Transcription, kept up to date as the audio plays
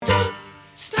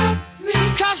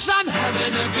son,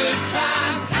 having a good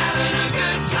time, having a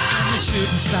good time.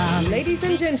 Shooting star. Ladies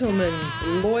and gentlemen,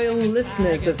 loyal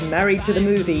listeners of Married to the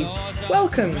Movies,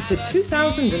 welcome to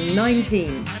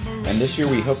 2019. And this year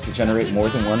we hope to generate more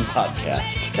than one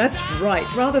podcast. That's right.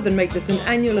 Rather than make this an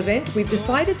annual event, we've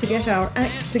decided to get our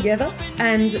acts together.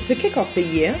 And to kick off the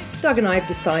year, Doug and I have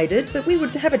decided that we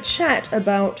would have a chat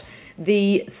about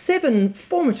the 7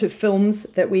 formative films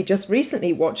that we just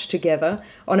recently watched together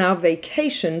on our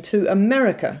vacation to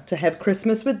America to have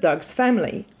Christmas with Doug's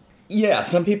family. Yeah,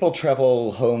 some people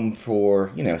travel home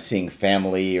for, seeing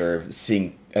family or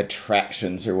seeing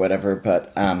attractions or whatever,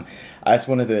 but that's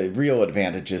one of the real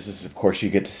advantages is, of course, you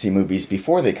get to see movies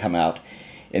before they come out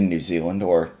in New Zealand,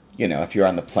 or, if you're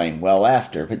on the plane, well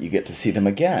after, but you get to see them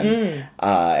again.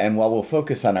 And while we'll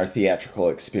focus on our theatrical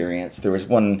experience, there was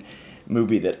one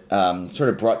movie that sort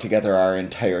of brought together our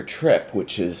entire trip,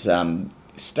 which is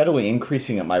steadily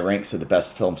increasing at my ranks of the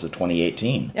best films of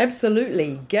 2018.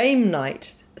 Absolutely. Game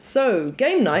Night. So,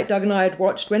 Game Night, Doug and I had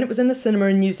watched when it was in the cinema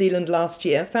in New Zealand last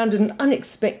year, found an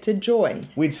unexpected joy.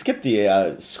 We'd skipped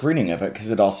the screening of it because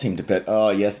it all seemed a bit,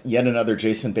 yet another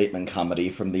Jason Bateman comedy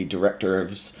from the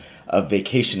directors of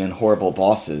Vacation and Horrible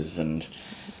Bosses. And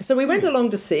so we went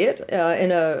along to see it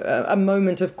in a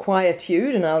moment of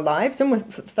quietude in our lives, and we're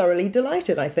thoroughly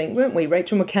delighted, I think, weren't we?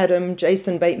 Rachel McAdam,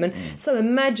 Jason Bateman. So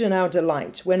imagine our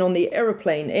delight when on the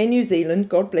aeroplane, Air New Zealand,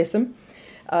 God bless them,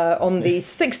 on the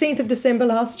 16th of December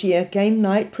last year, Game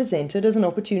Night presented as an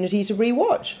opportunity to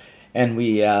rewatch. And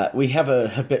we have a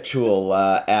habitual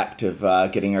act of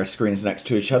getting our screens next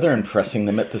to each other and pressing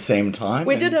them at the same time.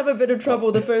 We did have a bit of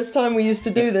trouble the first time we used to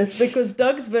do this, because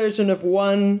Doug's version of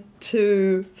 1,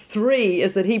 2, 3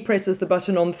 is that he presses the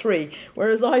button on 3,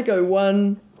 whereas I go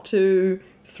 1, 2,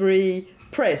 3,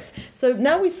 press. So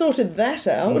now we sorted that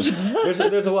out.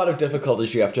 There's a lot of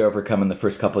difficulties you have to overcome in the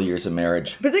first couple of years of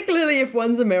marriage. Particularly if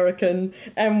one's American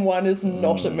and one is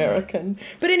not American.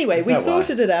 But anyway, we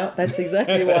sorted it out. That's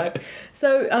exactly why.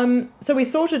 So we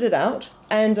sorted it out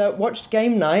and watched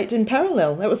Game Night in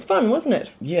parallel. It was fun, wasn't it?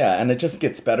 Yeah, and it just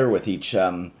gets better with each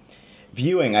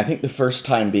viewing. I think the first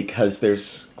time, because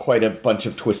there's quite a bunch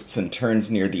of twists and turns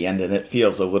near the end, and it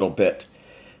feels a little bit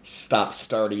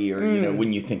stop-starty, or,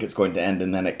 when you think it's going to end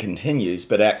and then it continues.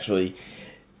 But actually,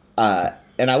 and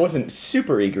I wasn't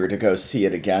super eager to go see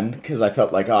it again because I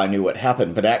felt like, I knew what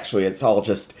happened. But actually, it's all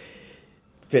just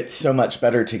fits so much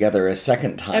better together a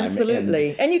second time.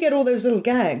 Absolutely. And you get all those little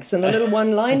gags and the little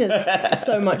one-liners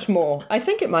so much more. I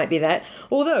think it might be that.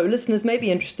 Although listeners may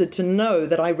be interested to know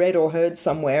that I read or heard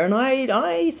somewhere, and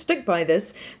I stick by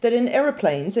this, that in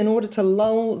aeroplanes, in order to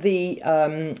lull the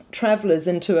travellers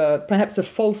into perhaps a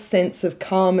false sense of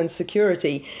calm and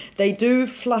security, they do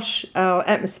flush our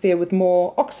atmosphere with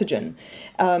more oxygen.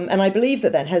 And I believe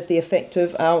that has the effect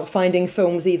of our finding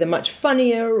films either much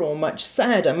funnier or much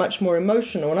sadder, much more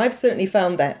emotional. And I've certainly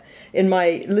found that in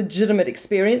my legitimate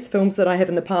experience. Films that I have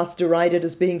in the past derided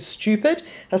as being stupid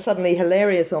are suddenly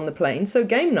hilarious on the plane. So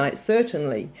Game Night,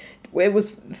 certainly. It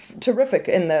was terrific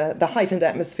in the heightened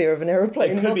atmosphere of an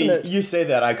aeroplane, wasn't it? You say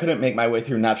that. I couldn't make my way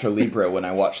through Nacho Libre when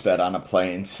I watched that on a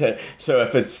plane. So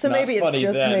if it's not maybe funny, it's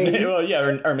just then... me. Well,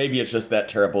 yeah, or maybe it's just that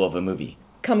terrible of a movie.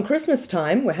 Come Christmas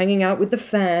time, we're hanging out with the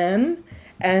fam,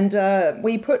 and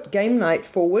we put Game Night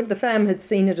forward. The fam had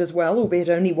seen it as well, albeit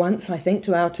only once, I think,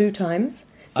 to our 2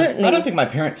 times. Certainly, I don't think my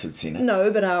parents had seen it. No,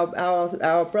 but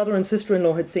our brother and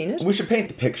sister-in-law had seen it. We should paint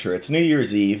the picture. It's New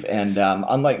Year's Eve, and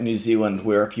unlike New Zealand,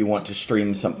 where if you want to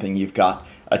stream something, you've got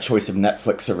a choice of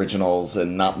Netflix originals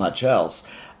and not much else.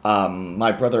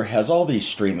 My brother has all these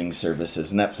streaming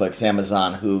services: Netflix,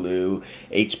 Amazon, Hulu,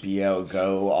 HBO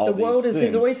Go, all these things. The world is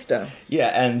his oyster. Yeah,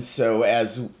 and so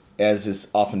as is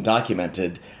often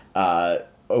documented,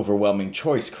 overwhelming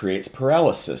choice creates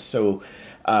paralysis. So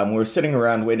we're sitting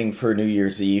around waiting for New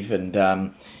Year's Eve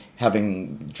and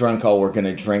having drunk all we're going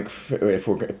to drink if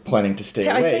we're planning to stay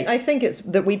awake. I think it's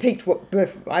that we peaked.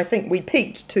 I think we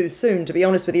peaked too soon, to be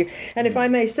honest with you. And if I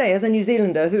may say, as a New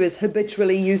Zealander who is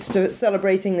habitually used to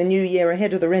celebrating the New Year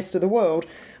ahead of the rest of the world,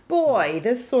 boy,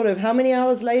 this sort of, how many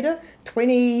hours later?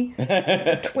 21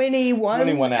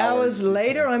 hours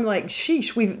later, I'm like,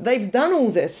 sheesh, they've done all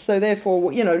this, so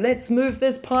therefore, let's move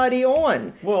this party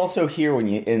on. Well, also here,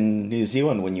 in New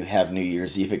Zealand, when you have New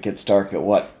Year's Eve, it gets dark at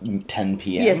 10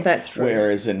 p.m.? Yes, that's true.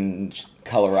 Whereas in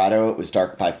Colorado, it was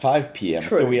dark by 5 p.m.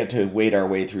 True. So we had to wait our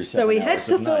way through 7 hours. So we had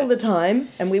to fill the time,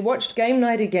 and we watched Game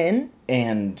Night again.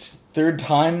 And third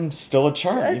time, still a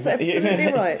charm. That's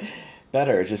absolutely right.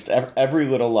 Better. Just every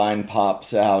little line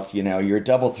pops out, you're a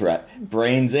double threat.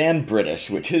 Brains and British,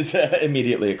 which is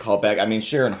immediately a callback. I mean,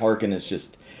 Sharon Horgan is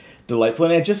just delightful.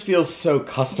 And it just feels so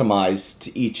customized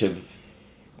to each of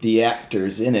the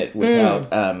actors in it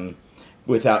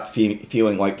without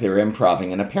feeling like they're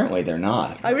improvising, and apparently they're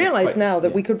not. I realise now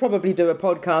that we could probably do a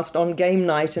podcast on game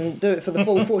night and do it for the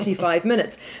full 45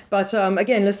 minutes. But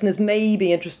again, listeners may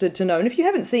be interested to know, and if you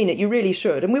haven't seen it, you really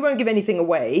should. And we won't give anything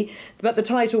away, but the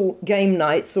title Game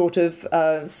Night sort of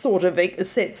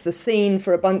sets the scene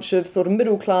for a bunch of sort of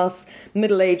middle-class,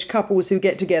 middle-aged couples who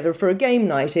get together for a game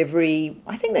night I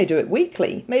think they do it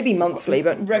weekly, maybe monthly,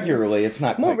 but regularly. It's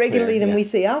not more quite regularly clear, than we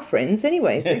see our friends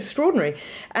anyway. It's extraordinary.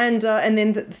 And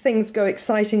then things go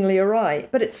excitingly awry.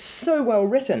 But it's so well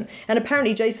written. And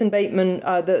apparently Jason Bateman,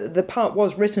 the part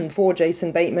was written for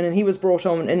Jason Bateman, and he was brought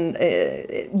on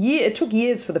it took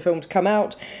years for the film to come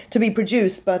out, to be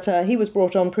produced, but he was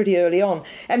brought on pretty early on.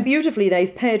 And beautifully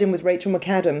they've paired him with Rachel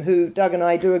McAdam, who Doug and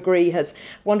I do agree has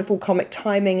wonderful comic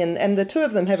timing, and the two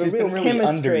of them have She's a real been really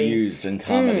chemistry. underused in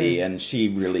comedy, and she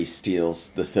really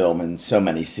steals the film in so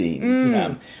many scenes.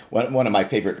 One of my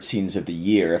favorite scenes of the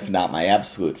year, if not my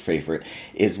absolute favorite,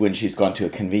 is when she's gone to a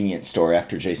convenience store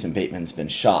after Jason Bateman's been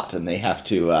shot, and they have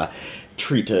to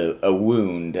treat a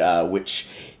wound, which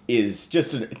is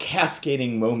just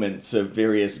cascading moments of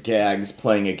various gags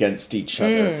playing against each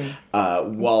other,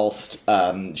 whilst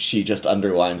she just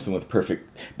underlines them with perfect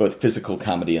both physical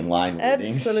comedy and line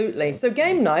readings. Absolutely. So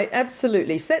Game Night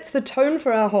absolutely sets the tone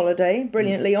for our holiday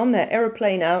brilliantly on that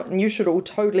aeroplane out, and you should all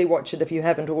totally watch it if you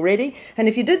haven't already. And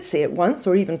if you did see it once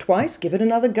or even twice, give it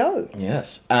another go.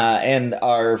 Yes. And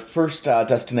our first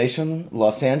destination,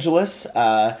 Los Angeles.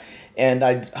 And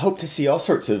I hope to see all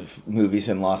sorts of movies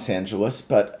in Los Angeles,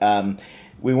 but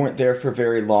we weren't there for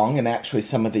very long, and actually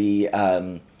some of the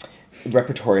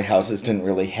repertory houses didn't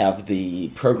really have the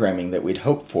programming that we'd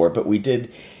hoped for, but we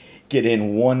did get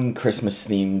in one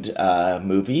Christmas-themed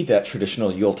movie, that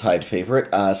traditional Yuletide favorite,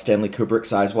 Stanley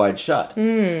Kubrick's Eyes Wide Shut.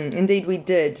 Indeed we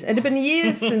did. It had been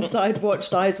years since I'd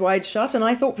watched Eyes Wide Shut, and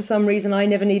I thought for some reason I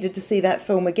never needed to see that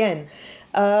film again.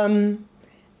 And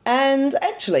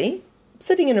actually,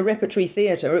 sitting in a repertory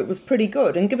theatre, it was pretty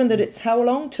good. And given that it's how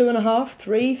long? 2.5,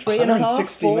 3 and a half,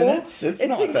 160 4? minutes? It's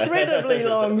not an incredibly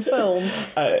long film.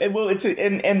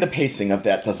 And the pacing of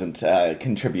that doesn't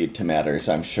contribute to matters,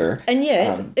 I'm sure. And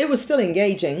yet, it was still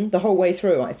engaging the whole way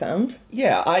through, I found.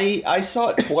 Yeah, I saw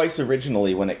it twice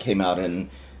originally when it came out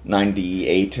in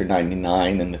 98 or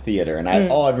 99 in the theater. And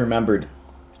all I remembered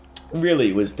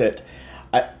really was that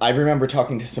I remember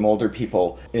talking to some older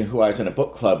people who I was in a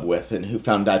book club with, and who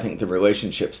found, I think, the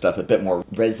relationship stuff a bit more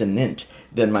resonant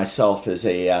than myself as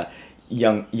a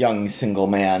young single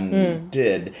man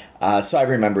did. So I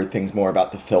remembered things more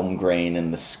about the film grain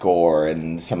and the score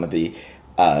and some of the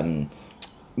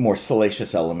more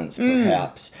salacious elements,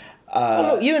 perhaps.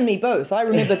 Well, look, you and me both. I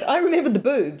remembered the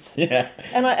boobs. Yeah.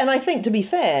 And I think, to be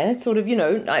fair, sort of,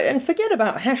 and forget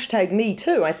about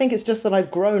 #MeToo. I think it's just that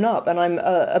I've grown up and I'm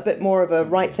a bit more of a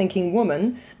right-thinking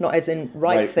woman, not as in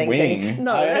right-thinking. Right-wing.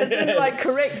 No, as in like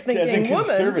correct-thinking as in woman.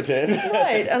 conservative.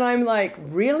 Right, and I'm like,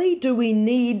 really? Do we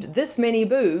need this many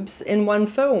boobs in one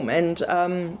film? And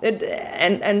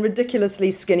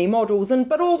ridiculously skinny models,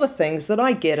 but all the things that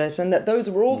I get it, and that those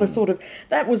were all the sort of,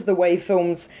 that was the way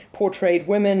films portrayed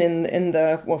women in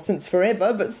the, well, since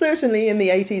forever, but certainly in the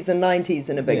 80s and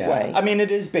 90s in a big way. I mean, it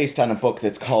is based on a book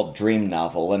that's called Dream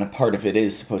Novel, and a part of it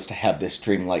is supposed to have this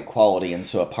dreamlike quality, and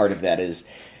so a part of that is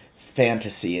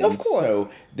fantasy, and of course.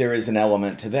 So there is an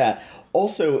element to that.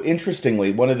 Also,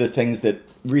 interestingly, one of the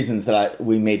reasons that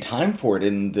we made time for it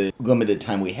in the limited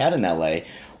time we had in LA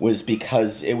was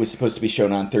because it was supposed to be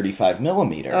shown on 35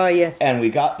 millimeter. Oh, yes. And we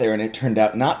got there, and it turned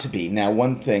out not to be. Now,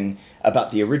 one thing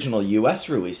about the original U.S.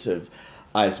 release of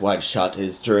Eyes Wide Shut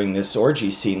is during this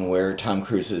orgy scene where Tom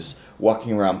Cruise is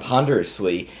walking around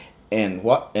ponderously and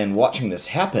watching this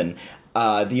happen.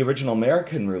 The original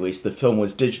American release, the film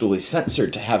was digitally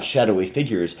censored to have shadowy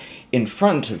figures in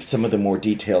front of some of the more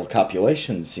detailed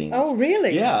copulation scenes. Oh,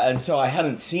 really? Yeah, and so I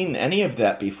hadn't seen any of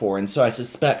that before, and so I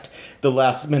suspect the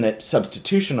last-minute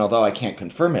substitution, although I can't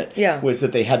confirm it, was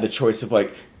that they had the choice of,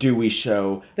 like, do we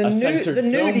show a censored the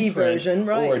film nudie print version,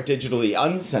 right? or digitally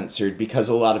uncensored, because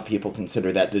a lot of people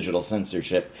consider that digital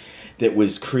censorship that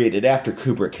was created after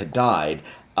Kubrick had died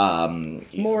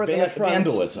more of an affront.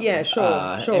 Vandalism. Yeah,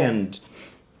 sure. And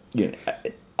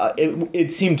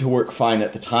it seemed to work fine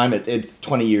at the time.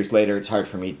 20 years later, it's hard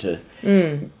for me to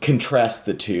contrast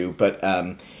the two, but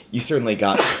you certainly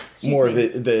got more of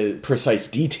the precise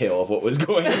detail of what was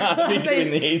going on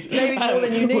between these. Maybe more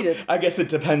than you needed. I guess it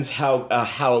depends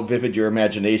how vivid your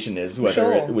imagination is,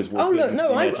 whether it was working. Oh,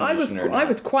 no, I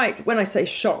was quite, when I say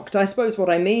shocked, I suppose what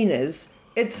I mean is,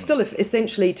 it's still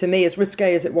essentially, to me, as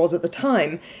risque as it was at the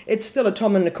time, it's still a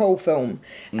Tom and Nicole film.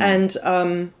 And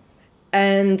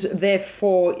And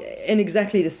therefore, in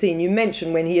exactly the scene you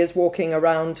mentioned, when he is walking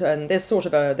around, and there's sort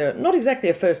of not exactly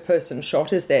a first-person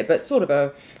shot, is there, but sort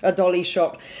of a dolly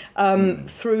shot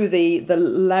through the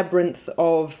labyrinth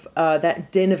of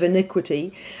that den of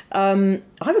iniquity. I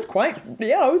was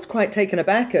quite taken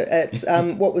aback at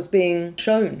what was being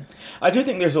shown. I do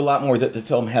think there's a lot more that the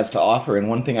film has to offer, and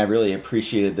one thing I really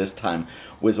appreciated this time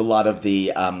was a lot of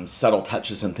the subtle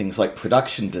touches and things like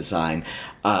production design.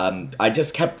 I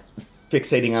just kept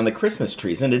fixating on the Christmas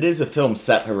trees, and it is a film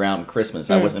set around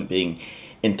Christmas. I wasn't being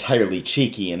entirely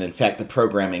cheeky, and in fact the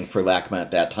programming for LACMA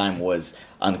at that time was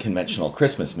unconventional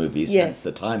Christmas movies, hence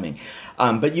the timing.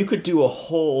 But you could do a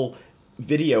whole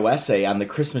video essay on the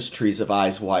Christmas trees of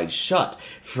Eyes Wide Shut,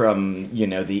 from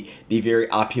the very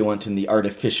opulent and the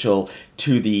artificial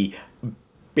to the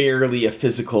barely a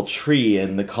physical tree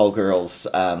in the call girls'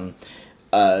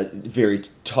 very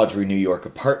tawdry New York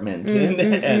apartment,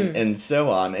 and so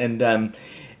on, and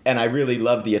I really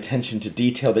love the attention to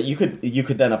detail that you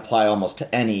could then apply almost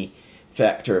to any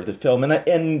factor of the film,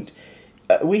 and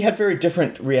we had very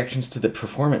different reactions to the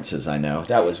performances. I know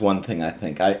that was one thing. I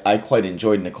think I quite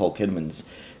enjoyed Nicole Kidman's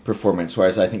performance,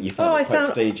 whereas I think you found it quite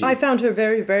stagey. I found her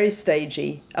very, very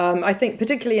stagey. I think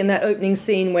particularly in that opening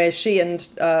scene where she and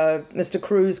Mr.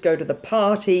 Cruz go to the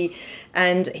party,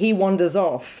 and he wanders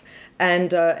off.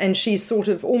 And she's sort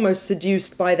of almost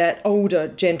seduced by that older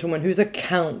gentleman who's a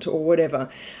count or whatever.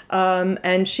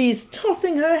 And she's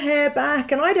tossing her hair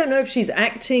back, and I don't know if she's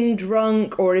acting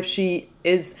drunk or if she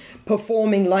is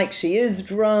performing like she is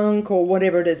drunk or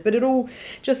whatever it is. But it all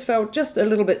just felt just a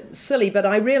little bit silly. But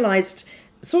I realised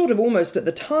sort of almost at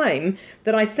the time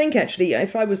that I think actually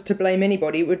if I was to blame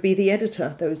anybody, it would be the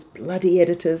editor. Those bloody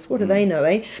editors, what do they know,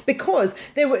 eh? Because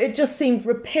it just seemed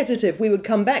repetitive. We would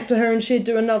come back to her and she'd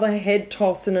do another head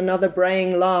toss and another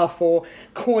braying laugh or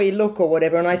coy look or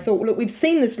whatever, and I thought, look, we've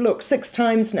seen this look 6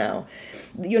 times now.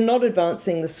 You're not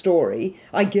advancing the story.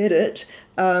 I get it.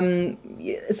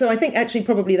 So I think actually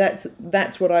probably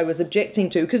that's what I was objecting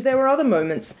to, because there were other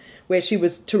moments where she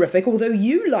was terrific, although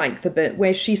you like the bit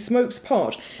where she smokes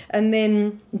pot and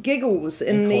then giggles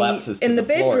in the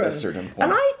bedroom. At a certain point.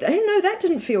 And I know that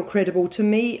didn't feel credible to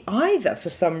me either for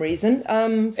some reason.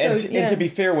 And to be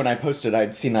fair, when I posted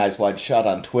I'd seen Eyes Wide Shut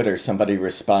on Twitter, somebody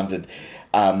responded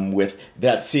with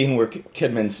that scene where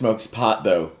Kidman smokes pot,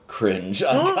 though, cringe.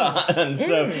 And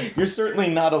so you're certainly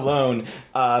not alone.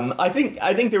 I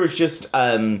think there was just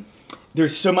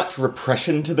there's so much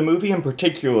repression to the movie, and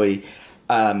particularly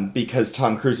because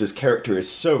Tom Cruise's character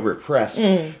is so repressed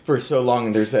for so long.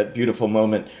 And there's that beautiful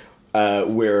moment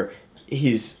where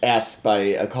he's asked by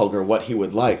a call girl what he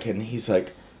would like, and he's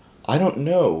like, I don't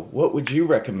know. What would you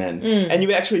recommend? And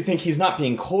you actually think he's not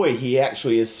being coy. He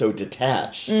actually is so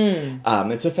detached.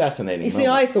 It's a fascinating moment. You see,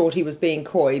 I thought he was being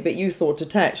coy, but you thought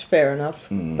detached. Fair enough.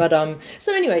 But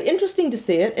so anyway, interesting to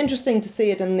see it. Interesting to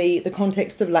see it in the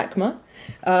context of LACMA.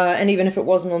 And even if it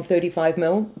wasn't on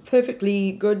 35mm,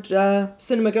 perfectly good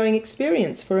cinema-going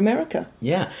experience for America.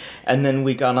 Yeah. And then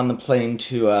we got on the plane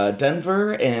to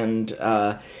Denver and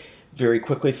very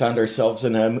quickly found ourselves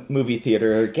in a movie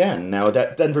theater again. Now,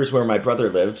 Denver's where my brother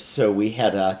lives, so we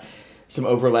had some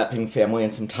overlapping family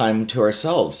and some time to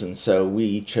ourselves, and so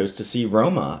we chose to see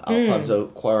Roma, Alfonso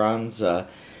Cuarón's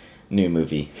new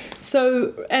movie.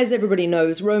 So, as everybody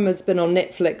knows, Roma's been on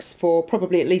Netflix for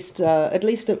probably at least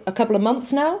a couple of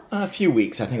months now. A few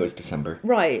weeks, I think it was December.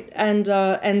 Right,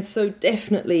 and so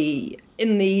definitely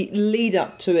in the lead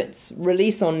up to its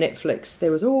release on Netflix,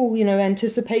 there was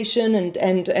anticipation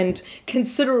and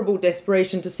considerable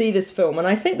desperation to see this film. And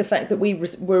I think the fact that we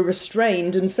were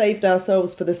restrained and saved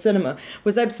ourselves for the cinema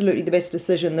was absolutely the best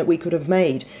decision that we could have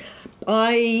made.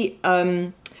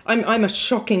 I'm a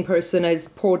shocking person, as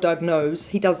poor Doug knows.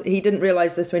 He didn't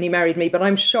realise this when he married me, but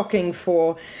I'm shocking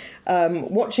for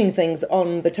watching things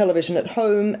on the television at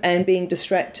home and being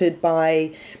distracted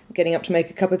by getting up to make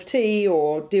a cup of tea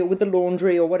or deal with the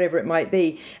laundry or whatever it might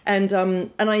be. And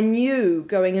I knew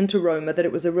going into Roma that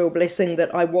it was a real blessing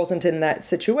that I wasn't in that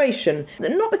situation.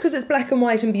 Not because it's black and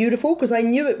white and beautiful, because I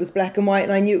knew it was black and white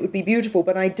and I knew it would be beautiful,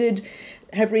 but I did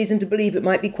have reason to believe it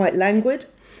might be quite languid.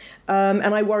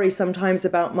 And I worry sometimes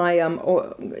about my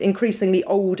increasingly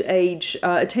old age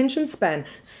attention span.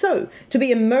 So, to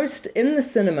be immersed in the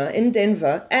cinema in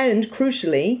Denver, and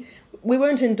crucially, we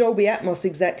weren't in Dolby Atmos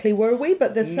exactly, were we?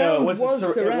 But the sound was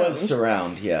surround. It was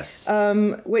surround, yes.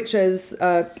 Which, as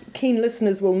keen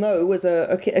listeners will know, was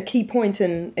a key point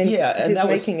in his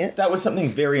making it. That was something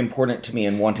very important to me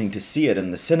in wanting to see it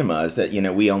in the cinema, is that,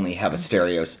 we only have a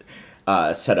stereo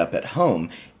set up at home.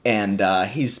 And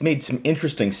he's made some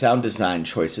interesting sound design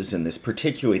choices in this,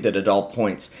 particularly that at all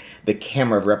points the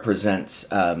camera represents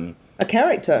a a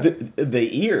character. The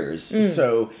ears.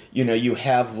 So, you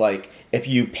have like, if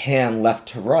you pan left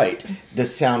to right, the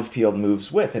sound field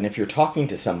moves with. And if you're talking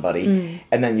to somebody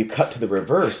and then you cut to the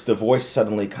reverse, the voice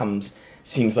suddenly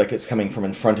seems like it's coming from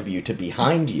in front of you to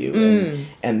behind you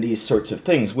and these sorts of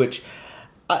things, which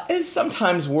is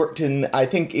sometimes worked I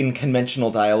think in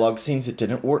conventional dialogue scenes it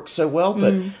didn't work so well,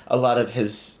 but a lot of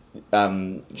his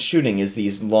shooting is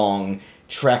these long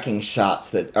tracking shots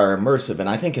that are immersive, and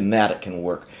I think in that it can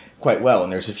work quite well.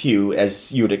 And there's a few,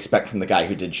 as you would expect from the guy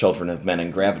who did Children of Men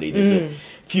and Gravity, there's a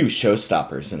few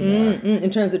showstoppers in there. In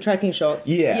terms of tracking shots.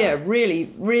 Yeah,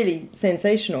 really, really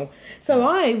sensational. So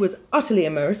I was utterly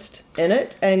immersed in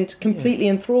it and completely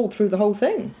enthralled through the whole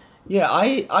thing. Yeah,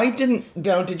 I didn't.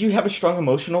 Now, did you have a strong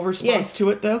emotional response to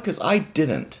it, though? Because I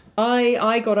didn't.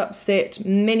 I got upset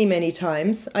many, many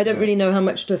times. I don't really know how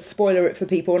much to spoiler it for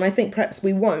people, and I think perhaps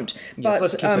we won't. But, yes,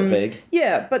 let's keep it vague.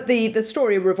 Yeah, but the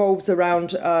story revolves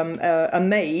around a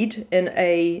maid in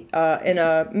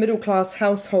a middle-class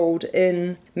household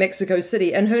in Mexico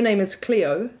City, and her name is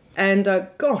Cleo. And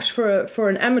gosh, for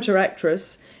an amateur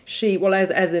actress, she, well,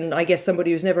 as in, I guess,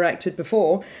 somebody who's never acted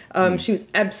before, she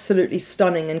was absolutely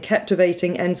stunning and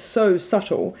captivating and so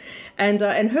subtle. And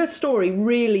her story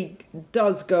really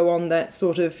does go on that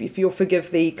sort of, if you'll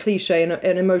forgive the cliche,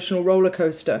 an emotional roller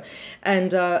coaster.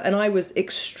 And I was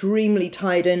extremely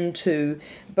tied into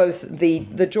both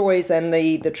the joys and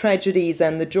the tragedies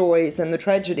and the joys and the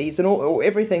tragedies and all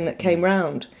everything that came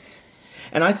round.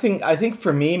 And I think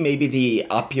for me, maybe the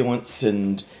opulence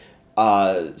and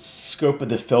scope of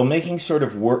the filmmaking sort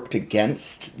of worked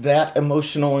against that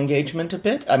emotional engagement a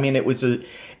bit. I mean,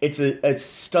 it's a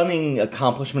stunning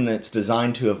accomplishment, and it's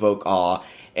designed to evoke awe,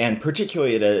 and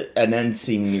particularly at an end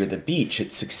scene near the beach,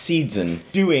 it succeeds in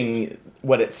doing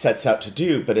what it sets out to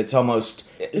do, but it's almost...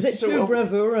 Is it too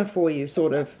bravura for you,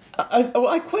 sort of?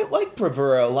 I quite like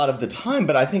bravura a lot of the time,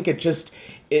 but I think it just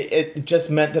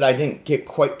meant that I didn't get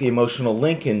quite the emotional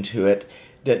link into it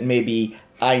that maybe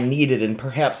I needed, and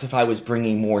perhaps if I was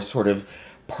bringing more sort of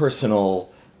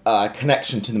personal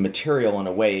connection to the material in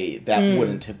a way, that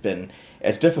wouldn't have been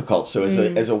as difficult. So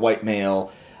as a white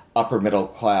male, upper middle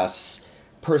class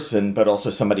person, but also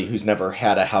somebody who's never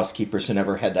had a housekeeper, so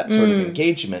never had that sort of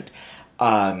engagement,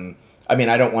 I mean,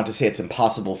 I don't want to say it's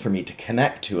impossible for me to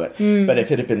connect to it, but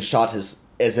if it had been shot as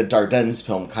a Dardennes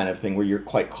film kind of thing, where you're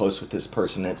quite close with this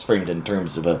person, and it's framed in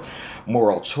terms of a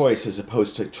moral choice, as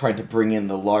opposed to trying to bring in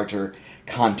the larger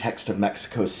context of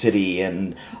Mexico City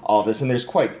and all this. And there's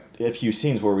quite a few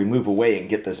scenes where we move away and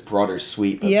get this broader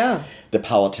sweep of the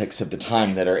politics of the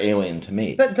time that are alien to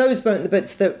me. But those weren't the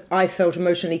bits that I felt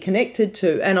emotionally connected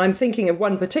to. And I'm thinking of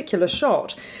one particular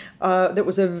shot that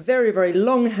was a very, very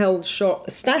long-held shot,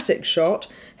 a static shot,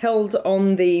 held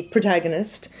on the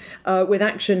protagonist, with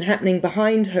action happening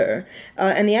behind her.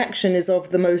 And the action is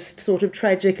of the most sort of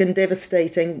tragic and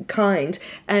devastating kind.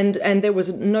 And there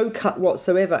was no cut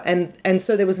whatsoever. And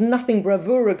so there was nothing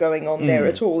bravura going on there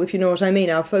at all, if you know what I mean.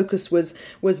 Our focus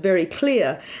was very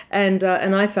clear. And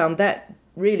I found that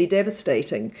really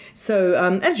devastating. So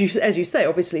as you say,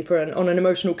 obviously on an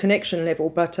emotional connection level,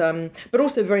 but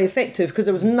also very effective, because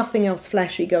there was nothing else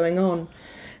flashy going on.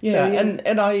 Yeah, so,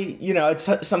 and I,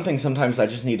 it's something sometimes I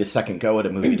just need a second go at a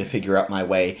movie to figure out my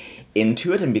way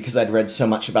into it, and because I'd read so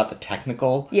much about the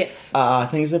technical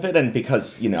things of it, and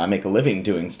because, I make a living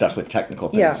doing stuff with technical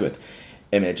things with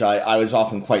image, I was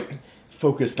often quite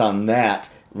focused on that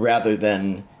rather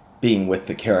than being with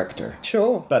the character.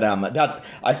 Sure. But that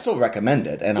I still recommend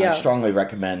it, and I strongly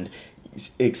recommend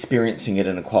experiencing it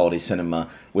in a quality cinema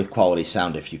with quality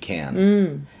sound if you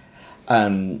can.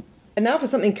 And now for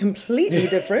something completely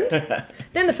different.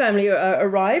 Then the family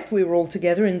arrived. We were all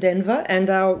together in Denver, and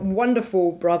our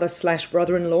wonderful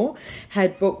brother/brother-in-law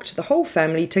had booked the whole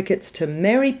family tickets to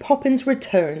Mary Poppins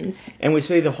Returns. And we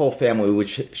say the whole family,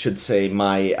 which should say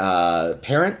my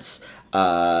parents,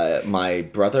 my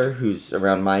brother, who's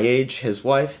around my age, his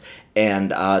wife,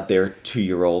 and their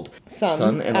 2-year-old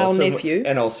son, and our nephew,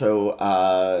 and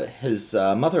also his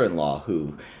mother-in-law,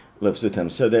 who lives with him.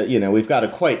 So that we've got a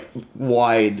quite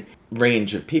wide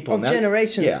range of people, of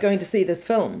generations going to see this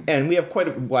film, and we have quite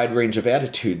a wide range of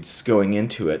attitudes going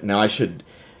into it. Now, I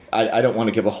don't want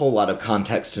to give a whole lot of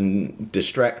context and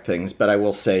distract things, but I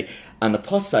will say, on the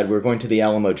plus side, we're going to the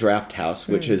Alamo Drafthouse,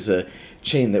 which is a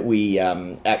chain that we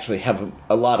actually have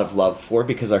a lot of love for,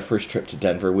 because our first trip to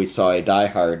Denver, we saw a Die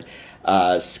Hard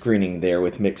screening there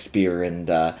with mixed beer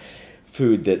and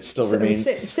food that still remains.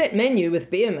 Set menu with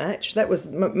beer match. That was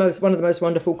one of the most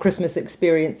wonderful Christmas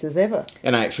experiences ever.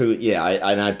 And I actually,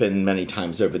 I've been many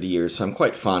times over the years, so I'm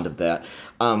quite fond of that.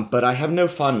 But I have no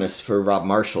fondness for Rob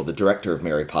Marshall, the director of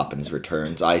Mary Poppins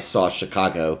Returns. I saw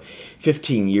Chicago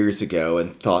 15 years ago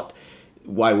and thought,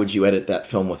 why would you edit that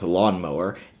film with a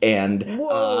lawnmower? And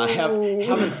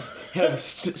have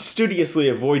studiously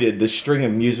avoided the string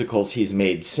of musicals he's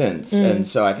made since. And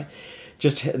so I've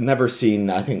just never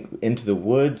seen, I think, Into the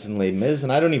Woods and Les Mis,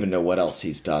 and I don't even know what else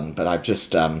he's done. But I've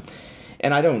just, and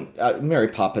I don't, Mary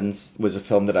Poppins was a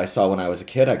film that I saw when I was a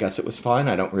kid. I guess it was fine.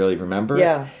 I don't really remember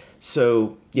it.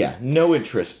 So, yeah, no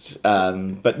interest,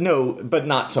 but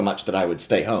not so much that I would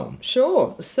stay home.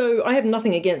 Sure. So I have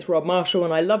nothing against Rob Marshall,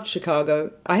 and I loved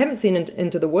Chicago. I haven't seen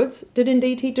Into the Woods. Did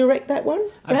indeed he direct that one?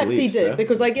 Perhaps he did,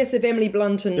 because I guess if Emily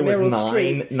Blunt and Meryl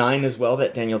Streep... Nine as well,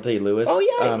 that Daniel Day-Lewis thing.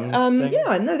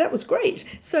 Yeah, no, that was great.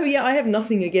 So, yeah, I have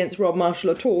nothing against Rob Marshall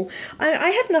at all. I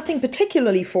have nothing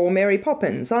particularly for Mary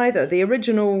Poppins either. The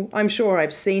original, I'm sure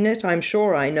I've seen it. I'm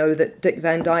sure I know that Dick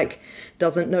Van Dyke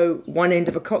doesn't know one end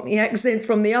of a Cockney accent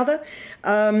from the other,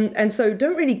 and so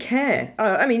don't really care.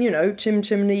 I mean, Chim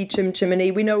Chimney, Chim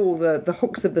Chimney, we know all the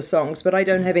hooks of the songs, but I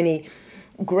don't have any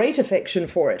great affection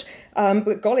for it.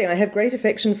 But golly, I have great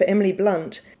affection for Emily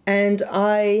Blunt, and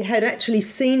I had actually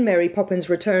seen Mary Poppins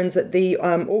Returns at the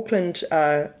Auckland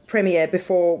premiere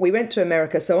before we went to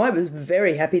America, so I was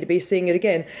very happy to be seeing it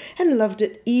again, and loved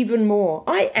it even more.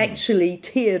 I actually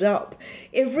teared up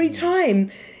every time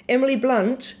Emily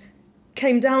Blunt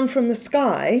came down from the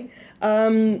sky.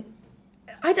 I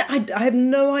have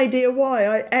no idea why.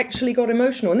 I actually got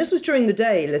emotional. And this was during the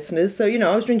day, listeners, so,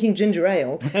 I was drinking ginger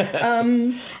ale.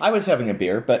 I was having a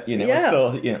beer, but,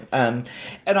 still, and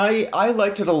I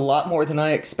liked it a lot more than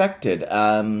I expected.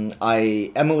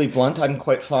 Emily Blunt I'm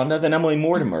quite fond of, and Emily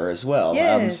Mortimer as well.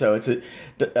 Yes. So it's a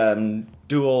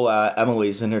dual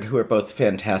Emilys in it who are both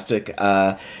fantastic.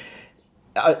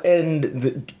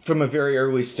 From a very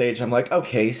early stage, I'm like,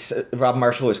 okay, so Rob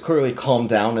Marshall has clearly calmed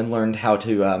down and learned how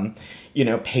to,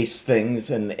 pace things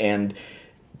and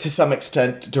to some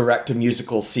extent direct a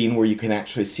musical scene where you can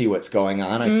actually see what's going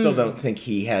on. I still don't think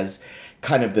he has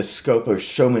kind of the scope of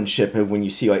showmanship of when you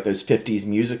see like those 50s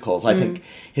musicals. I think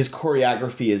his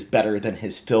choreography is better than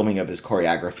his filming of his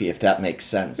choreography, if that makes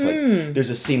sense. Like, there's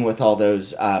a scene with all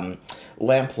those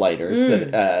lamplighters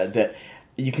that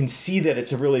you can see that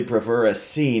it's a really bravura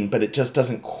scene, but it just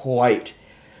doesn't quite,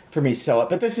 for me, sell it.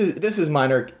 But this is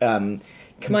minor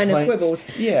minor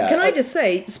quibbles. Yeah. Can I just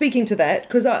say, speaking to that,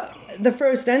 because the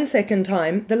first and second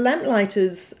time, the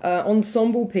Lamplighters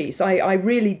ensemble piece, I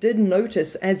really did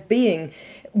notice as being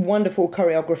wonderful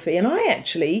choreography, and I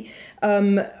actually,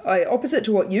 opposite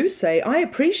to what you say, I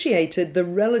appreciated the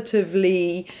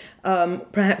relatively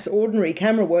perhaps ordinary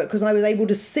camera work because I was able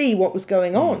to see what was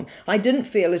going on. I didn't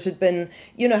feel it had been,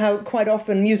 how quite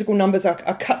often musical numbers are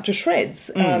cut to shreds,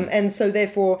 and so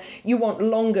therefore you want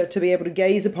longer to be able to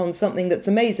gaze upon something that's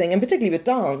amazing, and particularly with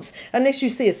dance, unless you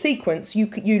see a sequence,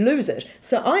 you lose it.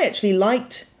 So I actually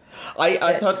liked...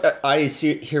 I thought I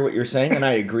hear what you're saying, and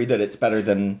I agree that it's better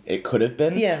than it could have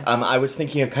been. Yeah. I was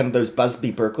thinking of kind of those Busby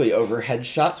Berkeley overhead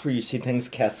shots where you see things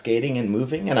cascading and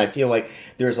moving, and I feel like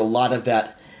there's a lot of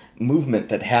that movement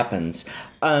that happens.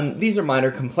 These are minor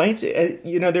complaints.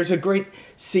 There's a great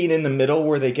scene in the middle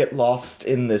where they get lost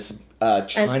in this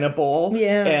china bowl.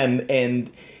 Yeah.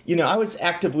 And I was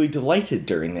actively delighted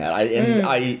during that.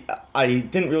 I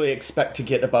didn't really expect to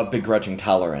get above begrudging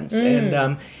tolerance.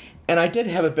 And I did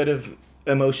have a bit of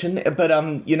emotion, but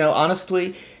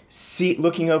honestly,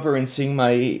 looking over and seeing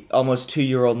my almost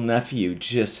 2-year-old nephew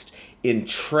just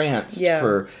entranced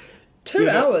for 2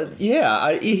 hours.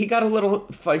 Yeah, he got a little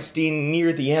feisty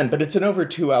near the end, but it's an over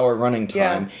 2-hour running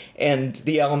time. Yeah. And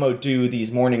the Alamo do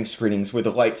these morning screenings where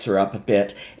the lights are up a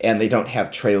bit and they don't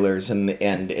have trailers, and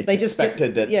it's they just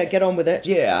expected get on with it.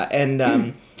 Yeah,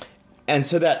 and and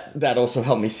so that also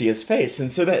helped me see his face, and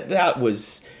so that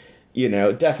was.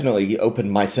 Definitely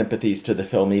opened my sympathies to the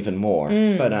film even more.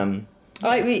 But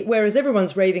whereas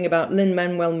everyone's raving about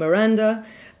Lin-Manuel Miranda,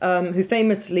 who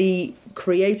famously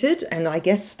created and I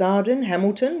guess starred in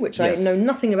Hamilton, which yes. I know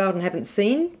nothing about and haven't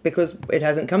seen because it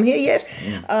hasn't come here yet.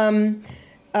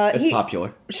 It's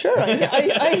popular. Sure,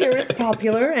 I hear it's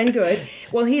popular and good.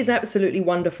 Well, he's absolutely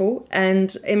wonderful,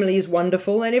 and Emily is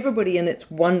wonderful, and everybody in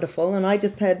it's wonderful, and I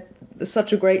just had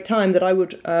such a great time that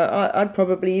I'd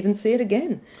probably even see it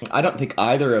again. I don't think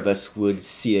either of us would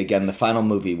see again the final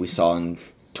movie we saw in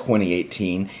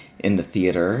 2018 in the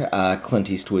theater, Clint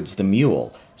Eastwood's The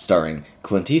Mule, starring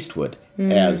Clint Eastwood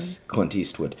as Clint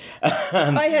Eastwood.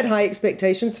 I had high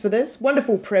expectations for this.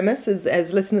 Wonderful premise,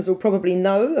 as listeners will probably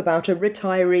know, about a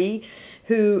retiree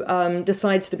who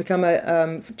decides to become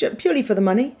purely for the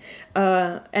money,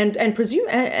 and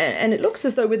it looks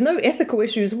as though with no ethical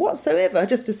issues whatsoever,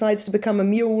 just decides to become a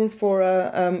mule for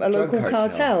a local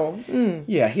cartel.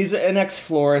 Yeah, he's an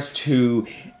ex-florist who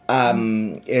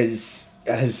his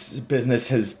business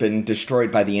has been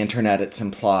destroyed by the internet, it's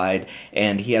implied,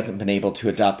 and he hasn't been able to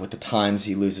adapt with the times.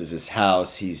 He loses his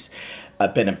house. He's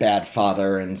been a bad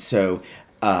father, and so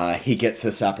he gets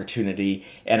this opportunity,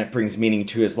 and it brings meaning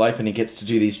to his life, and he gets to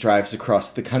do these drives across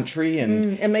the country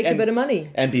and make a bit of money.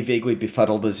 And be vaguely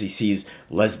befuddled as he sees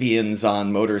lesbians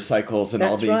on motorcycles and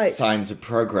all these signs of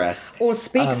progress. Or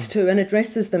speaks to and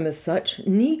addresses them as such,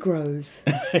 Negroes,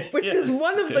 which is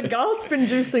one of the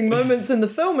gasp-inducing moments in the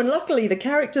film, and luckily the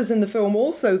characters in the film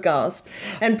also gasp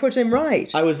and put him right.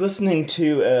 I was listening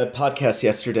to a podcast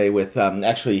yesterday with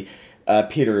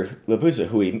Peter Labuza,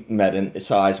 who we met and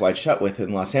saw Eyes Wide Shut with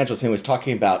in Los Angeles, and he was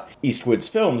talking about Eastwood's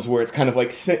films, where it's kind of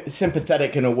like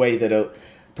sympathetic in a way that a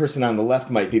person on the left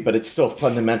might be, but it's still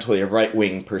fundamentally a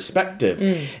right-wing perspective.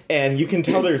 And you can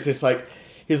tell there's this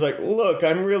he's like, look,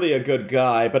 I'm really a good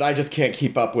guy, but I just can't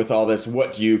keep up with all this,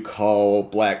 what do you call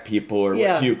black people, or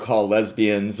what do you call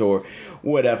lesbians, or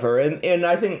whatever. And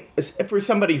I think for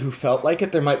somebody who felt like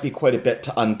it, there might be quite a bit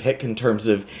to unpick in terms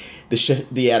of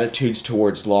the attitudes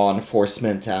towards law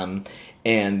enforcement,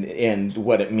 and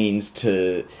what it means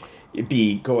to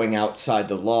be going outside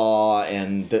the law,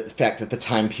 and the fact that the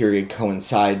time period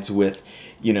coincides with,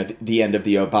 the end of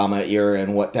the Obama era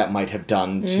and what that might have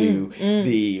done to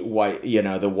the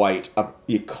white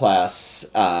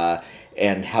class,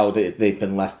 and how they've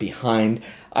been left behind.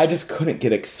 I just couldn't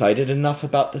get excited enough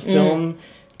about the film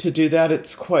to do that.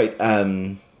 It's quite,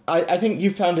 I think you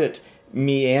found it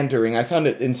meandering. I found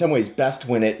it in some ways best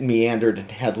when it meandered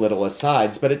and had little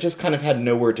asides, but it just kind of had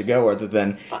nowhere to go other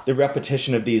than the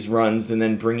repetition of these runs and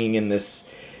then bringing in this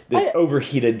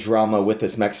overheated drama with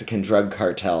this Mexican drug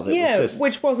cartel that was just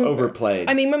which wasn't overplayed.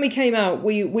 I mean, when we came out,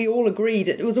 we all agreed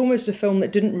it was almost a film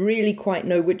that didn't really quite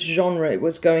know which genre it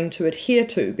was going to adhere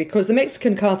to, because the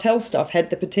Mexican cartel stuff had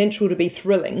the potential to be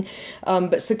thrilling,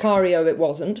 but Sicario it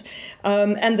wasn't.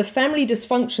 And the family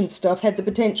dysfunction stuff had the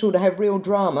potential to have real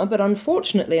drama, but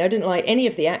unfortunately I didn't like any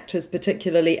of the actors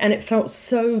particularly, and it felt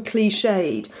so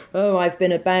cliched. Oh, I've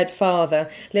been a bad father,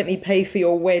 let me pay for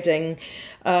your wedding.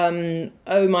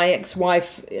 Oh, my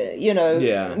ex-wife,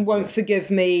 won't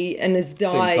forgive me and is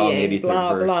dying,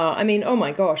 blah, blah. I mean, oh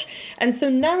my gosh. And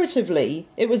so narratively,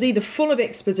 it was either full of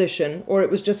exposition or it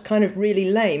was just kind of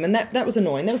really lame. And that was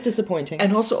annoying. That was disappointing.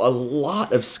 And also a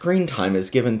lot of screen time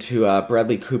is given to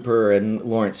Bradley Cooper and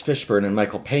Lawrence Fishburne and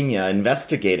Michael Pena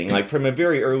investigating, like from a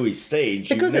very early stage.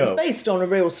 Because it's based on a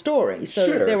real story. So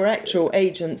there were actual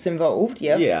agents involved,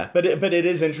 Yeah, but it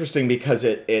is interesting because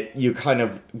you kind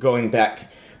of going back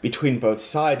between both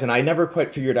sides, and I never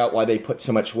quite figured out why they put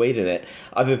so much weight in it,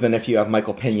 other than if you have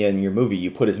Michael Pena in your movie, you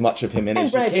put as much of him in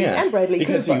as you can. And Bradley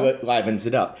because Cooper. He livens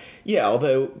it up. Yeah,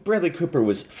 although Bradley Cooper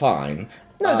was fine.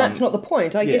 No, that's not the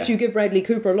point. I guess you give Bradley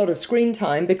Cooper a lot of screen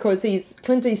time because he's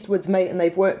Clint Eastwood's mate and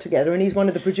they've worked together and he's one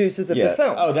of the producers of the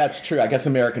film. Oh, that's true. I guess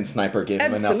American Sniper gave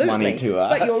him enough money to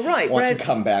but you're right. To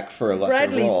come back for a lesser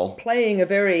Bradley's role. Playing a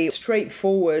very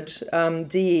straightforward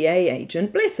DEA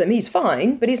agent. Bless him, he's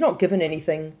fine, but he's not given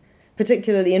anything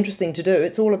particularly interesting to do.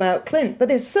 It's all about Clint. But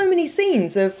there's so many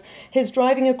scenes of his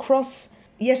driving across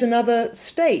yet another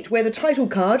state where the title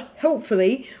card,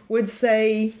 helpfully, would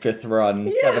say... Fifth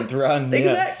run, seventh run,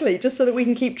 exactly, just so that we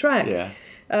can keep track. Yeah.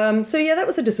 That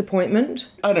was a disappointment.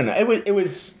 I don't know. It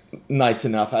was nice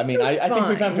enough. I mean, I think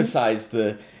we've emphasized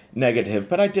the negative,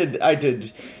 but I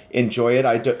did enjoy it.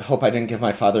 I hope I didn't give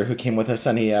my father, who came with us,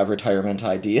 any retirement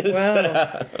ideas.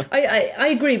 Well, I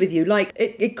agree with you. Like,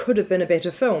 it could have been a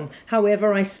better film.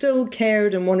 However, I still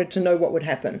cared and wanted to know what would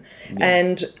happen. Yeah.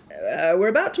 And... we're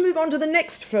about to move on to the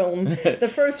next film.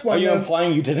 The first one. Are you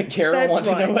implying you didn't care and want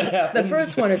to know what happens? The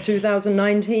first one of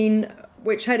 2019,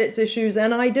 which had its issues,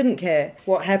 and I didn't care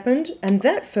what happened. And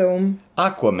that film...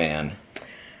 Aquaman.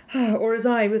 Or as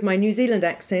I, with my New Zealand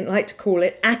accent, like to call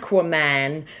it,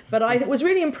 Aquaman. But I was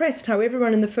really impressed how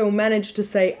everyone in the film managed to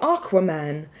say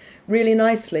Aquaman really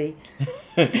nicely.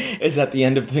 Is that the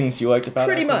end of things you liked about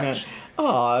Pretty Aquaman? much.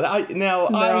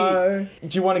 No.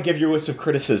 Do you want to give your list of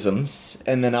criticisms,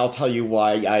 and then I'll tell you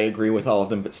why I agree with all of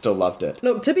them but still loved it?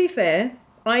 Look, to be fair,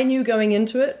 I knew going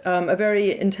into it. A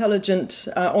very intelligent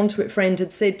onto it friend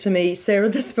had said to me, Sarah,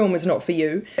 this film is not for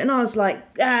you. And I was like,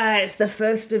 it's the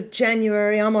 1st of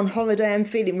January. I'm on holiday. I'm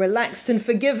feeling relaxed and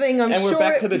forgiving. And we're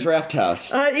back to the draft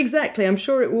house. Exactly. I'm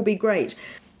sure it will be great.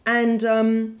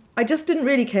 And I just didn't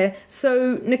really care.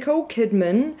 So Nicole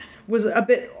Kidman was a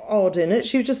bit odd in it.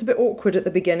 She was just a bit awkward at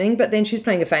the beginning, but then she's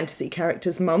playing a fantasy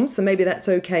character's mum, so maybe that's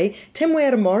okay.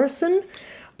 Temuera Morrison.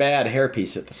 Bad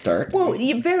hairpiece at the start. Well,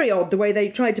 very odd the way they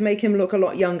tried to make him look a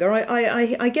lot younger.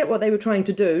 I get what they were trying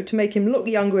to do, to make him look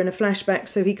younger in a flashback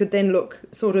so he could then look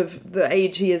sort of the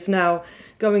age he is now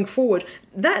going forward.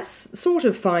 That's sort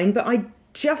of fine, but I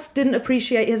just didn't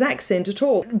appreciate his accent at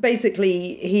all.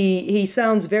 Basically, he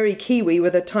sounds very Kiwi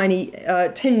with a tiny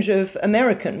tinge of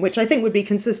American, which I think would be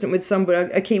consistent with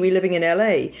a Kiwi living in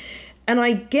LA. And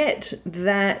I get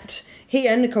that he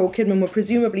and Nicole Kidman were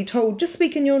presumably told, just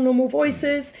speak in your normal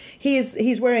voices.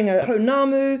 He's wearing a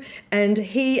Honamu, and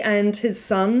he and his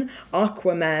son,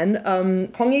 Aquaman,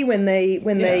 Hongi, when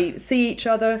they see each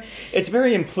other. It's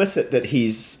very implicit that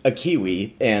he's a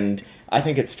Kiwi, and I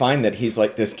think it's fine that he's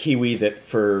like this Kiwi that,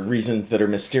 for reasons that are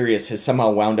mysterious, has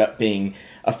somehow wound up being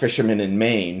a fisherman in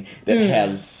Maine that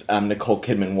has Nicole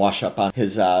Kidman wash up on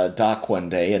his dock one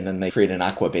day, and then they create an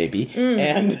aqua baby.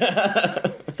 And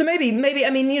so maybe I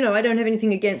mean, I don't have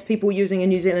anything against people using a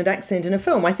New Zealand accent in a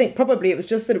film. I think probably it was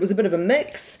just that it was a bit of a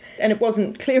mix, and it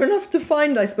wasn't clear enough to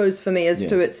find, I suppose, for me as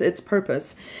to its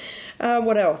purpose.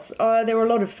 What else? There were a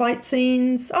lot of fight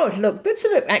scenes. Oh, look, bits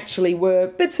of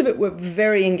it were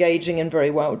very engaging and very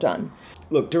well done.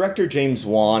 Look, director James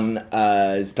Wan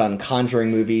has done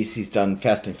Conjuring movies, he's done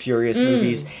Fast and Furious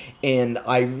movies, and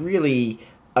I really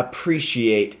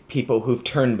appreciate people who've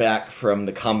turned back from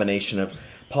the combination of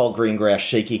Paul Greengrass,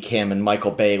 shaky cam, and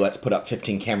Michael Bay, let's put up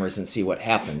 15 cameras and see what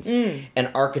happens.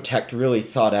 An architect really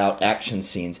thought out action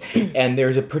scenes. And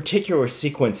there's a particular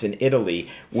sequence in Italy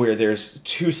where there's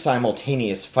 2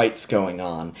 simultaneous fights going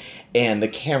on, and the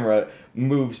camera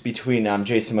moves between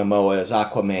Jason Momoa as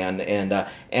Aquaman and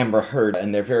Amber Heard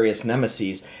and their various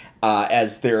nemesis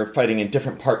as they're fighting in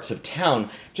different parts of town,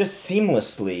 just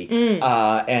seamlessly,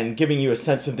 and giving you a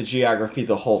sense of the geography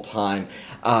the whole time.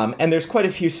 And there's quite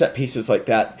a few set pieces like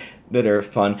that are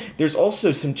fun. There's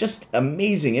also some just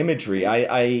amazing imagery.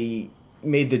 I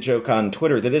made the joke on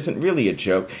Twitter that isn't really a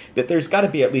joke, that there's got to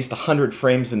be at least 100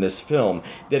 frames in this film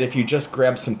that if you just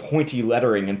grab some pointy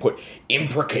lettering and put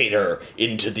Imprecator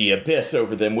into the abyss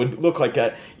over them would look like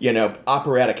a,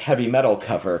 operatic heavy metal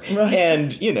cover. Right.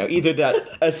 And, either that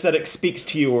aesthetic speaks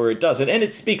to you or it doesn't. And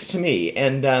it speaks to me.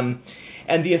 And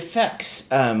the effects,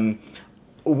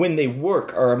 when they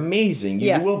work, are amazing.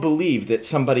 You will believe that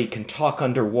somebody can talk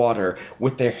underwater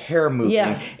with their hair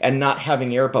moving and not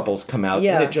having air bubbles come out,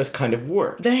 and it just kind of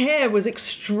works. The hair was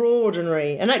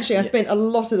extraordinary, and actually I spent a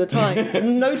lot of the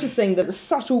time noticing the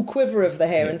subtle quiver of the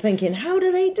hair and thinking, how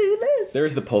do they do this?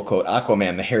 There's the pull quote,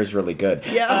 Aquaman, the hair's really good.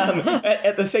 Yeah.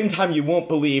 At the same time, you won't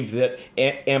believe that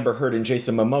Amber Heard and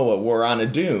Jason Momoa were on a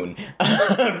dune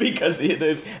because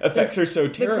the effects are so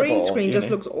terrible. The green screen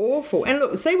just looks awful. And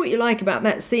look, say what you like about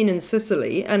that scene in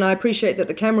Sicily, and I appreciate that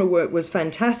the camera work was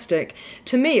fantastic.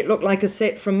 To me, it looked like a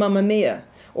set from Mamma Mia,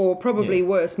 or probably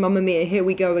worse, Mamma Mia, Here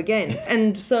We Go Again.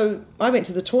 And so I went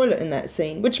to the toilet in that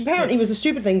scene, which apparently was a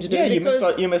stupid thing to do. Yeah,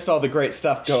 you missed all the great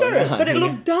stuff going on. Sure, but it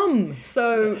looked dumb,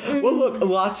 so... Well, look,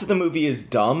 lots of the movie is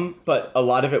dumb, but a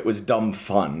lot of it was dumb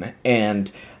fun. And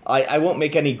I won't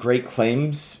make any great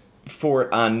claims for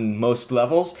it on most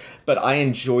levels, but I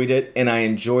enjoyed it, and I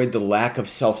enjoyed the lack of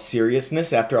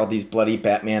self-seriousness after all these bloody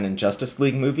Batman and Justice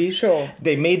League movies. Sure.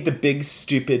 They made the big,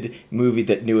 stupid movie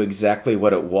that knew exactly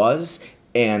what it was,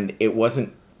 and it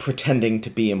wasn't pretending to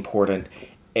be important,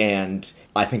 and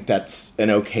I think that's an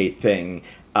okay thing.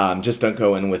 Just don't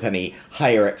go in with any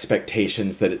higher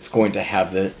expectations that it's going to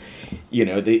have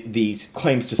these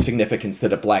claims to significance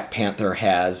that a Black Panther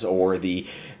has, or the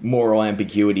moral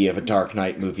ambiguity of a Dark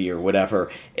Knight movie or whatever,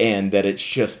 and that it's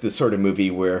just the sort of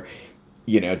movie where,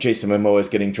 Jason Momoa is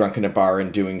getting drunk in a bar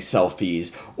and doing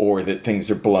selfies, or that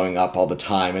things are blowing up all the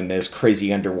time and there's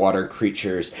crazy underwater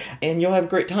creatures, and you'll have a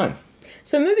great time.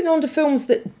 So moving on to films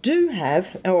that do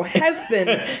have, or have been...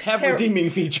 have redeeming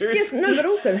features. Yes, no, but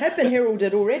also have been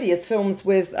heralded already as films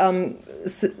with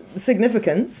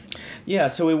significance. Yeah,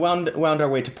 so we wound our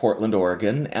way to Portland,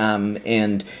 Oregon,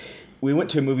 and we went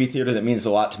to a movie theater that means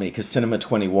a lot to me, because Cinema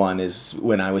 21 is,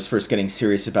 when I was first getting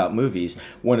serious about movies,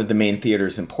 one of the main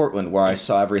theaters in Portland, where I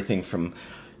saw everything from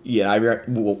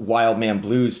Wild Man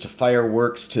Blues to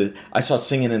Fireworks to I saw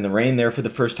Singing in the Rain there for the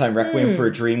first time, Requiem for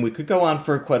a Dream. We could go on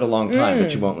for quite a long time,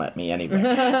 but you won't let me anyway.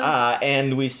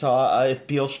 And we saw If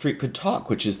Beale Street Could Talk,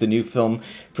 which is the new film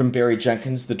from Barry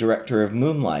Jenkins, the director of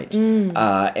Moonlight.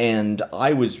 And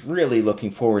I was really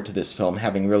looking forward to this film,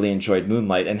 having really enjoyed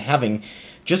Moonlight and having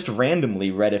just randomly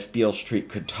read If Beale Street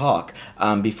Could Talk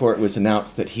before it was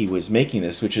announced that he was making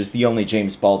this, which is the only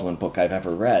James Baldwin book I've ever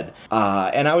read.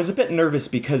 And I was a bit nervous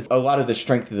because a lot of the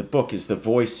strength of the book is the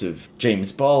voice of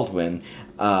James Baldwin,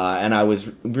 and I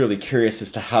was really curious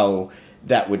as to how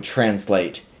that would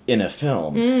translate in a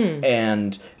film.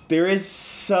 And there is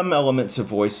some elements of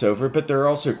voiceover, but there are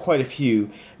also quite a few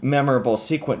memorable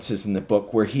sequences in the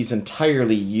book where he's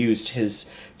entirely used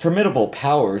his formidable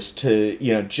powers to,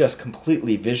 just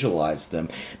completely visualize them.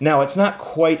 Now, it's not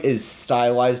quite as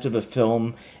stylized of a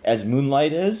film as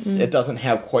Moonlight is. It doesn't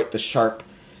have quite the sharp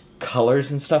colors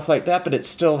and stuff like that, but it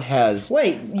still has...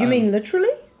 Wait, you mean literally?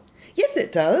 Yes,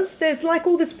 it does. There's like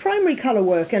all this primary colour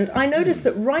work, and I noticed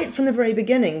that right from the very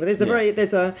beginning, there's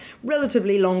a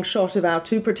relatively long shot of our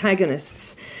two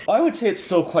protagonists. I would say it's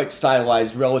still quite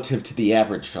stylized relative to the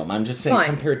average film. I'm just saying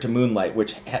compared to Moonlight,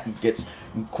 which gets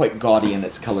quite gaudy in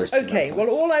its colours. Okay, well,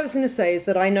 all I was going to say is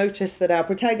that I noticed that our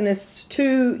protagonists,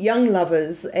 two young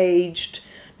lovers aged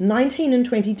 19 and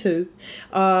 22,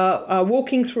 are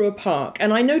walking through a park.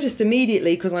 And I noticed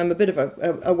immediately, because I'm a bit of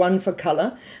a one for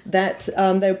colour, that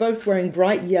they were both wearing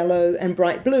bright yellow and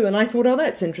bright blue. And I thought, oh,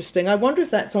 that's interesting. I wonder if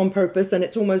that's on purpose and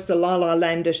it's almost a La La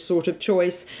Landish sort of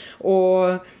choice,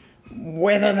 or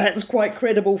whether that's quite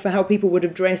credible for how people would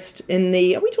have dressed in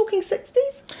the... Are we talking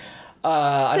 60s?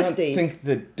 I don't think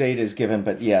the date is given,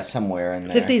 but yeah, somewhere in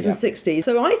there. 50s and 60s.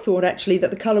 So I thought actually that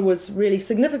the colour was really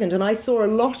significant, and I saw a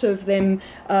lot of them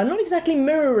not exactly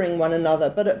mirroring one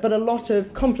another, but a lot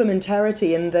of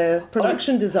complementarity in the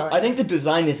production design. I think the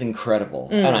design is incredible,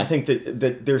 and I think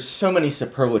that there's so many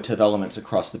superlative elements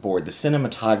across the board. The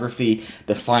cinematography,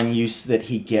 the fine use that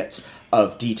he gets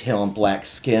of detail and black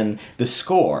skin, the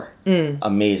score,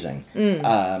 amazing.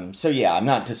 So yeah, I'm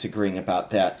not disagreeing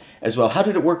about that as well. How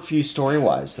did it work for you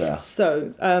story-wise, though?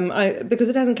 So, because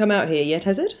it hasn't come out here yet,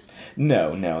 has it?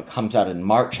 No, it comes out in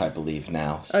March, I believe,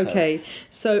 now. So. Okay,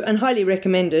 so, and highly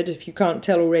recommended, if you can't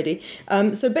tell already.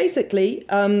 So basically,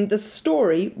 the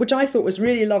story, which I thought was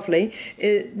really lovely,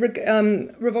 it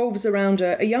revolves around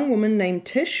a young woman named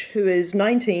Tish, who is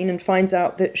 19 and finds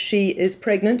out that she is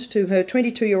pregnant to her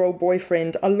 22-year-old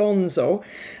boyfriend, Alonzo,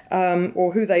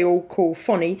 or who they all call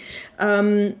Fonny,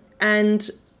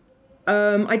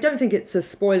 I don't think it's a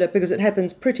spoiler because it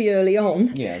happens pretty early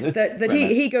on. Yeah, that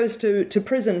he goes to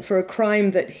prison for a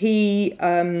crime that he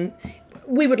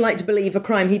we would like to believe a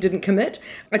crime he didn't commit.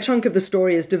 A chunk of the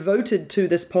story is devoted to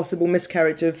this possible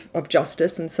miscarriage of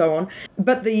justice and so on.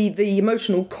 But the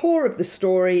emotional core of the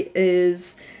story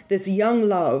is this young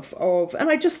love of, and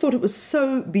I just thought it was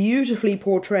so beautifully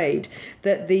portrayed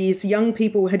that these young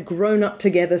people had grown up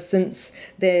together since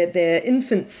their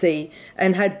infancy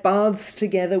and had baths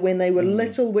together when they were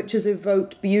little, which is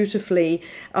evoked beautifully,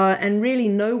 and really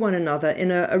know one another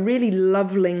in a really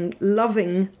loving,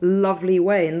 lovely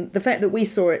way. And the fact that we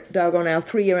saw it, Doug, on our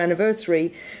 3-year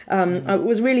anniversary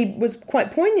was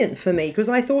quite poignant for me, because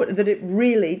I thought that it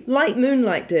really, like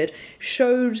Moonlight did,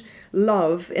 showed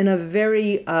love in a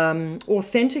very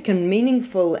authentic and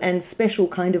meaningful and special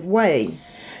kind of way.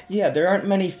 Yeah, there aren't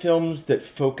many films that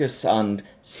focus on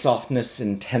softness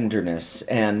and tenderness,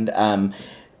 and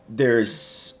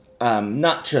there's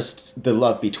not just the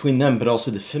love between them, but also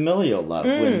the familial love.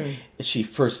 When she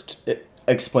first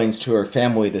explains to her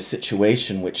family the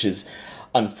situation, which is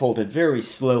unfolded very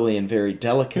slowly and very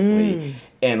delicately.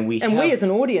 And we as an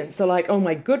audience are like, oh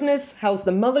my goodness, how's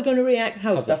the mother going to react?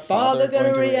 How's the father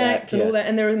going to react? And all that.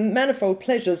 And there are manifold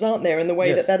pleasures, aren't there, in the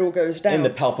way that all goes down. And the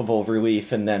palpable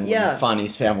relief, and then when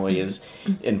Fonny's family is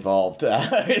involved.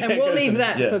 And we'll leave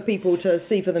that for people to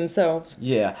see for themselves.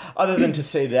 Yeah. Other than to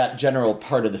say that general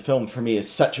part of the film, for me, is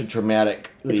such a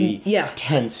dramatically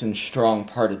tense and strong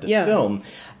part of the film.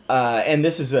 And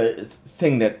this is a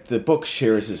thing that the book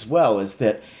shares as well, is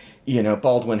that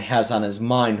Baldwin has on his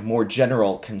mind more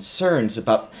general concerns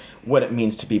about what it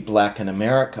means to be black in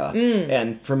America.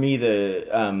 And for me,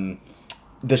 the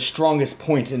strongest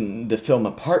point in the film,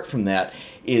 apart from that,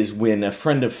 is when a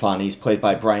friend of Fonny's, played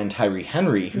by Brian Tyree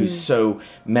Henry, who's so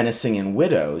menacing in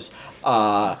Widows,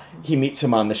 he meets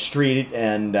him on the street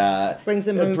and brings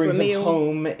him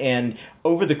home. And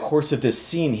over the course of this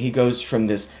scene, he goes from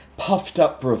this puffed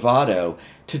up bravado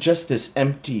to just this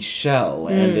empty shell,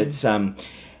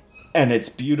 and it's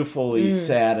beautifully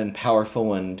sad and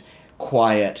powerful and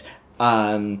quiet.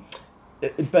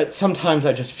 but sometimes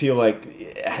I just feel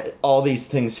like all these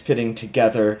things fitting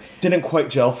together didn't quite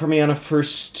gel for me on a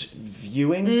first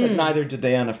viewing, but neither did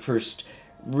they on a first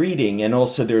reading. And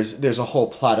also there's a whole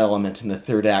plot element in the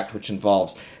third act which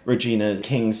involves Regina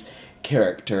King's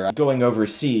character going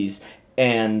overseas,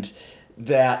 and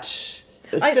that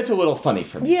fits a little funny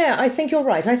for me. Yeah, I think you're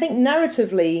right. I think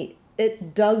narratively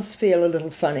it does feel a little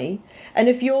funny. And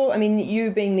if you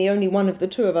being the only one of the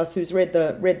two of us who's read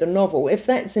the novel, if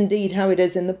that's indeed how it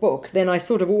is in the book, then I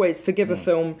sort of always forgive a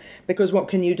film, because what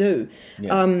can you do?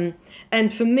 Yeah.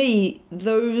 And for me,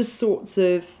 those sorts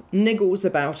of niggles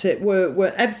about it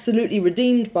were absolutely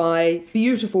redeemed by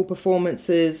beautiful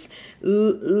performances,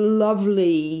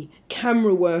 lovely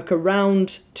camera work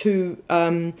around two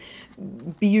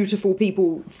beautiful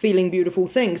people feeling beautiful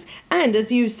things, and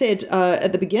as you said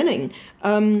at the beginning,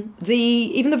 even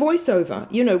the voiceover.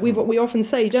 We often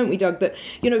say, don't we, Doug, that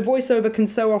voiceover can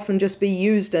so often just be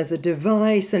used as a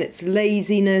device, and it's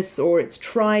laziness or it's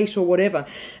trite or whatever.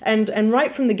 And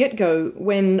right from the get-go,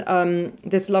 when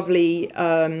this lovely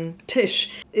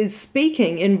Tish is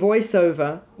speaking in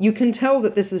voiceover, you can tell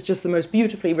that this is just the most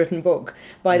beautifully written book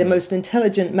by the most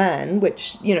intelligent man,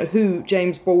 which, who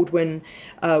James Baldwin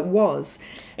was.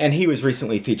 And he was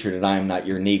recently featured in I Am Not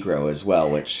Your Negro as well,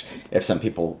 which, if some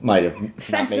people might have not made that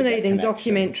Fascinating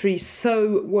documentary,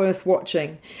 so worth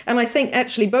watching. And I think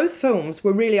actually both films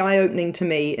were really eye-opening to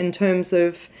me in terms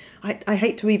of, I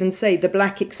hate to even say the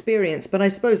black experience, but I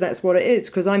suppose that's what it is,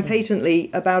 because I'm patently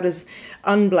about as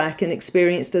unblack and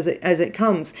experienced as it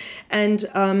comes. And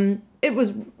it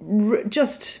was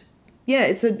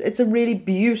it's a really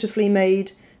beautifully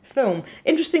made film.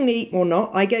 Interestingly or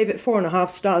not, I gave it 4.5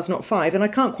 stars, not 5, and I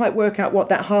can't quite work out what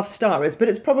that half star is, but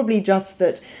it's probably just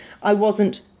that I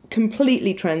wasn't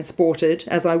completely transported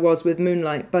as I was with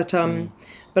Moonlight, but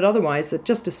otherwise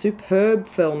just a superb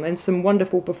film and some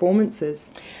wonderful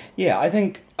performances. Yeah, I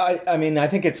think I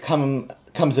think it's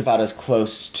comes about as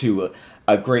close to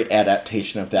a great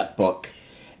adaptation of that book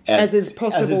as is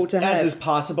possible to have. As is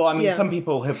possible. I mean, some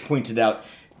people have pointed out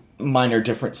minor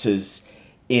differences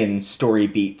in story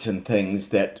beats and things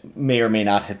that may or may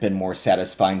not have been more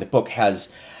satisfying. The book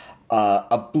has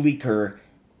a bleaker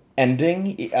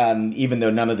ending, even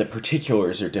though none of the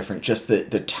particulars are different, just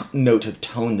the note of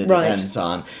tone that it ends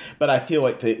on. But I feel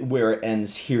like where it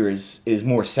ends here is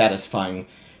more satisfying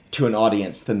to an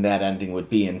audience than that ending would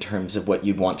be in terms of what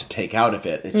you'd want to take out of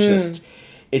it.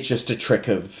 It's just a trick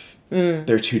of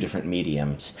they're two different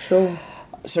mediums. Sure.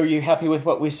 So are you happy with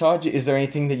what we saw? Is there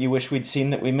anything that you wish we'd seen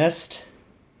that we missed?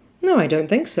 No, I don't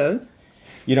think so.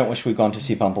 You don't wish we'd gone to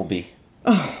see Bumblebee?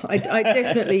 Oh, I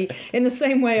definitely, in the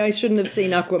same way I shouldn't have seen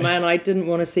Aquaman, I didn't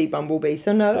want to see Bumblebee.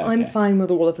 So no, okay. I'm fine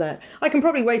with all of that. I can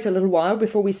probably wait a little while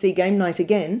before we see Game Night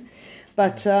again,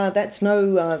 but that's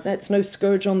no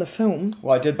scourge on the film.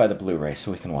 Well, I did buy the Blu-ray,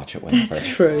 so we can watch it whenever. That's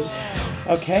true.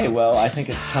 Okay, well, I think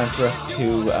it's time for us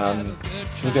to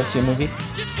should we go see a movie?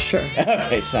 Sure.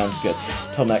 Okay, sounds good.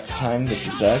 Till next time, this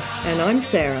is Doug. And I'm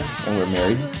Sarah. And we're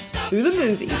married to the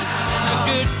movies. A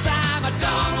good time, I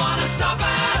don't want to stop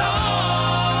it.